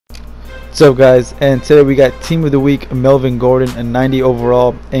What's up, guys? And today we got Team of the Week Melvin Gordon, a 90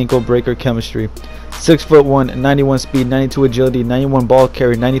 overall, ankle breaker chemistry, 6'1", 91 speed, 92 agility, 91 ball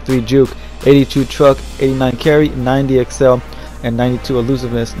carry, 93 juke, 82 truck, 89 carry, 90 excel, and 92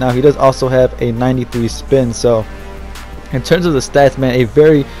 elusiveness. Now he does also have a 93 spin, so in terms of the stats, man, a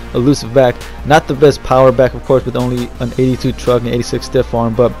very elusive back. Not the best power back, of course, with only an 82 truck and 86 stiff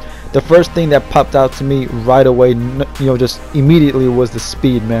arm, but the first thing that popped out to me right away, just immediately, was the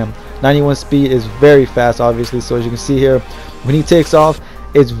speed, man. 91 speed is very fast, obviously, so as you can see here, when he takes off,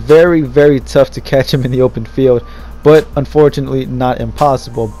 it's very, very tough to catch him in the open field, but unfortunately not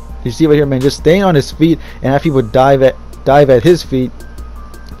impossible. You see right here, man, just staying on his feet and have people dive at his feet.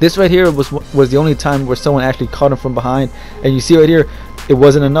 This right here was the only time where someone actually caught him from behind, and you see right here, it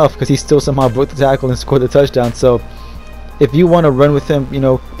wasn't enough because he still somehow broke the tackle and scored the touchdown. So if you want to run with him,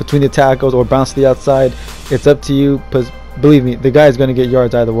 between the tackles or bounce to the outside, it's up to you, because believe me, the guy is going to get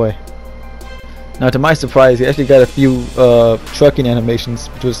yards either way. Now, to my surprise, he actually got a few trucking animations,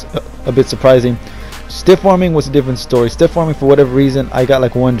 which was a bit surprising. Stiff arming was a different story. Stiff arming, for whatever reason, I got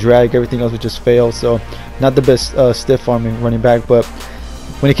like one drag, everything else would just fail, so not the best stiff arming running back. But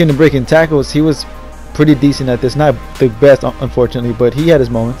when it came to breaking tackles, he was pretty decent at this. Not the best, unfortunately, but he had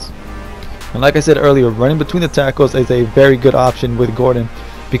his moments. And like I said earlier, running between the tackles is a very good option with Gordon,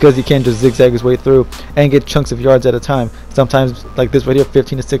 because he can just zigzag his way through and get chunks of yards at a time. Sometimes, like this right here,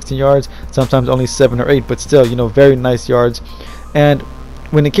 15 to 16 yards, sometimes only 7 or 8, but still, very nice yards. And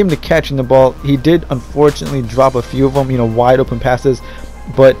when it came to catching the ball, he did unfortunately drop a few of them, wide open passes,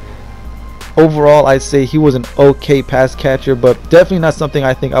 but overall I'd say he was an okay pass catcher, but definitely not something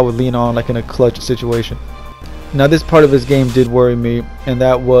I think I would lean on like in a clutch situation. Now, this part of his game did worry me, and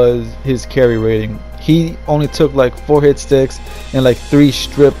that was his carry rating. He only took like 4 hit sticks and like 3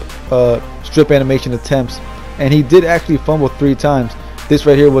 strip animation attempts, and he did actually fumble 3 times. This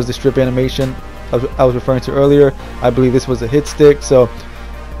right here was the strip animation I was referring to earlier. I believe this was a hit stick, so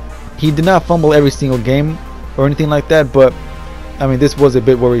he did not fumble every single game or anything like that, but I mean, this was a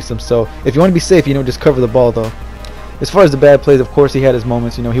bit worrisome. So if you want to be safe, just cover the ball though. As far as the bad plays, of course, he had his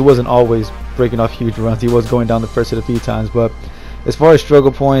moments. He wasn't always breaking off huge runs. He was going down the first hit a few times, but as far as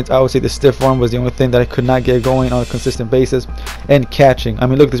struggle points, I would say the stiff arm was the only thing that I could not get going on a consistent basis. And catching, I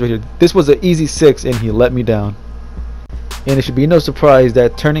mean, look at this right here. This was an easy 6, and he let me down. And it should be no surprise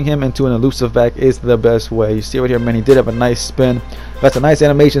that turning him into an elusive back is the best way. You see right here, man, he did have a nice spin, got some nice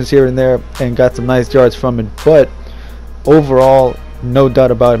animations here and there, and got some nice yards from it. But overall, no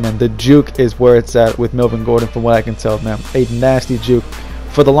doubt about it, man, the juke is where it's at with Melvin Gordon, from what I can tell, man. A nasty juke.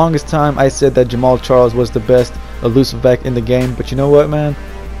 For the longest time, I said that Jamal Charles was the best elusive back in the game, but you know what, man?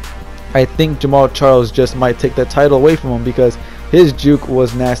 I think Jamal Charles just might take that title away from him, because his juke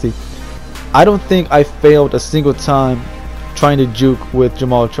was nasty. I don't think I failed a single time trying to juke with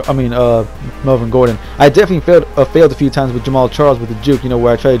Melvin Gordon. I definitely failed a few times with Jamal Charles with the juke,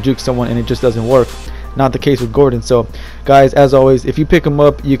 where I try to juke someone and it just doesn't work. Not the case with Gordon. So guys, as always, if you pick him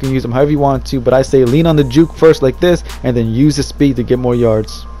up, you can use him however you want to, but I say lean on the juke first like this, and then use the speed to get more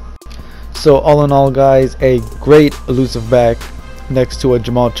yards. So all in all, guys, a great elusive back next to a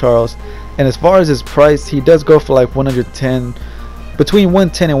Jamal Charles. And as far as his price, he does go for like 110, between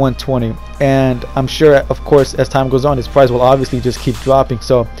 110 and 120, and I'm sure, of course, as time goes on, his price will obviously just keep dropping.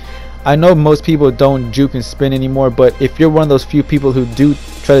 So I know most people don't juke and spin anymore, but if you're one of those few people who do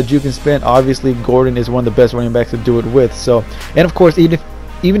try to juke and spin, obviously Gordon is one of the best running backs to do it with. So, and of course, even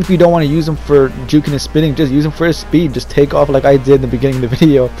if you don't want to use him for juking and spinning, just use him for his speed. Just take off like I did in the beginning of the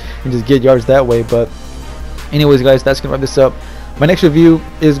video and just get yards that way. But anyways, guys, that's gonna wrap this up. My next review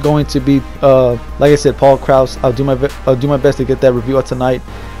is going to be, like I said, Paul Krause. I'll do my best to get that review out tonight.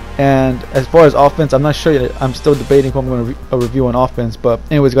 And as far as offense, I'm not sure yet. I'm still debating who I'm going to review on offense. But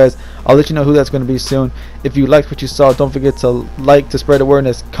anyways, guys, I'll let you know who that's going to be soon. If you liked what you saw, don't forget to like to spread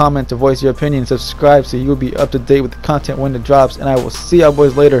awareness, comment to voice your opinion, subscribe so you will be up to date with the content when it drops. And I will see y'all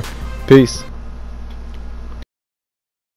boys later. Peace.